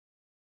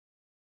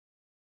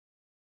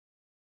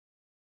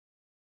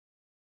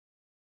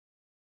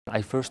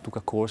I first took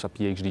a course, a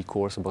PhD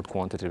course about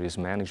quantitative risk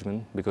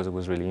management because I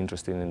was really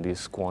interested in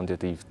these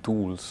quantitative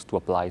tools to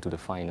apply to the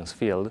finance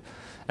field.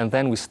 And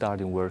then we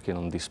started working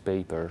on this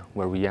paper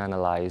where we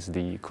analyzed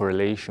the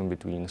correlation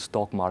between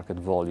stock market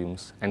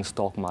volumes and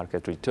stock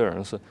market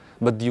returns,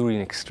 but during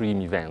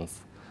extreme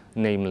events,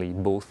 namely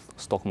both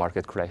stock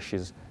market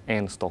crashes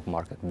and stock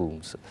market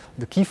booms.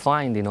 The key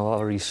finding of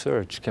our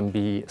research can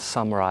be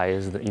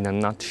summarized in a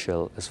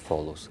nutshell as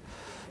follows.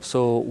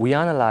 So we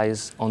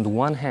analyze, on the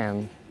one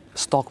hand,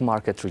 stock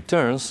market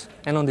returns,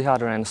 and on the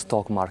other hand,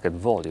 stock market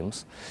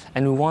volumes.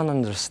 And we want to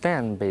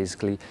understand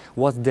basically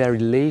what's their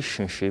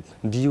relationship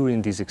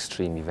during these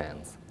extreme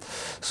events.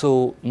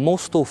 So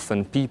most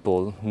often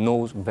people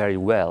know very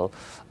well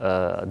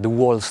the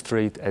Wall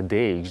Street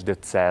adage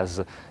that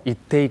says it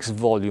takes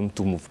volume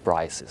to move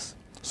prices.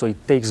 So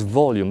it takes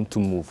volume to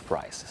move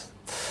prices.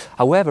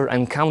 However,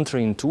 and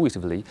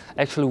counterintuitively,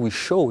 actually we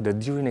show that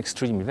during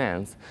extreme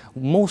events,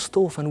 most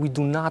often we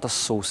do not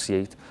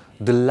associate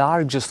the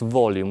largest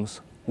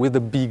volumes with the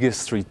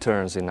biggest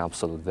returns in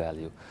absolute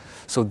value.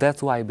 So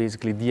that's why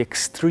basically the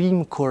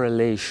extreme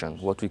correlation,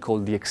 what we call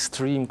the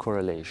extreme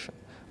correlation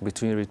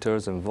between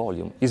returns and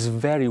volume, is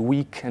very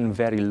weak and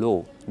very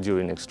low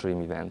during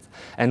extreme events,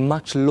 and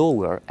much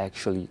lower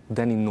actually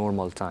than in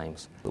normal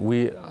times.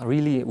 We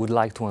really would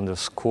like to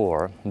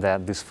underscore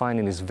that this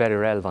finding is very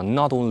relevant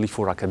not only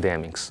for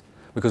academics,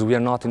 because we are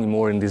not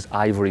anymore in this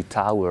ivory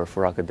tower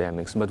for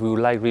academics, but we would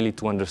like really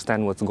to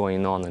understand what's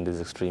going on in these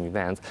extreme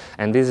events.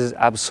 And this is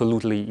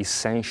absolutely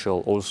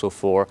essential also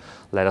for,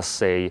 let us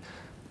say,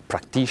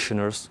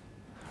 practitioners,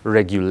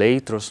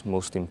 regulators,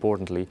 most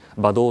importantly,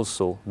 but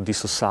also the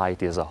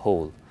society as a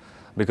whole.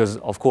 Because,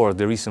 of course,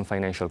 the recent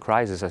financial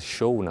crisis has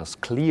shown us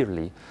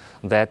clearly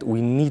that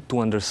we need to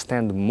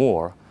understand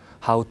more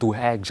how to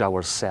hedge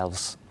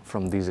ourselves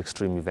from these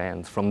extreme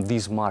events, from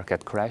these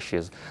market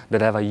crashes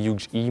that have a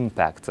huge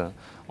impact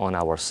on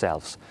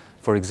ourselves.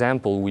 For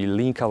example, we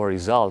link our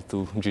result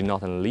to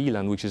Giovanni and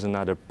Leland, which is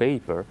another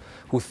paper,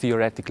 who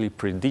theoretically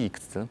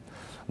predicts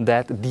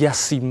that the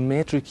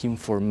asymmetric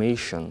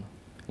information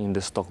in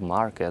the stock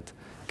market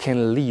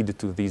can lead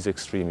to these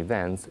extreme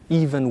events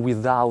even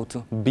without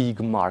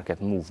big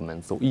market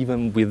movements, so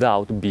even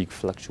without big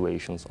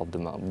fluctuations of the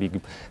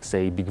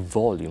big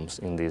volumes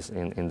in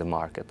the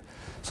market.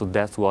 So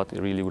that's what I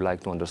really would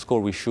like to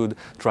underscore. We should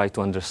try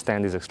to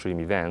understand these extreme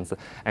events,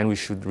 and we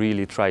should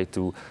really try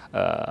to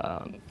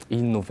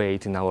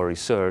innovate in our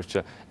research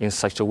in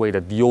such a way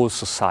that the whole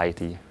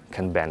society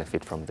can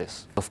benefit from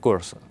this. Of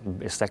course,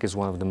 ESSEC is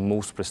one of the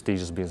most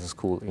prestigious business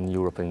schools in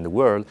Europe and in the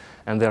world,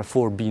 and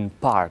therefore being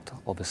part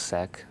of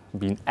ESSEC,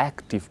 being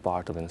active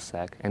part of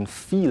ESSEC, and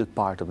feel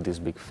part of this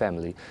big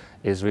family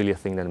is really a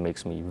thing that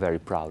makes me very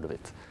proud of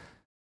it.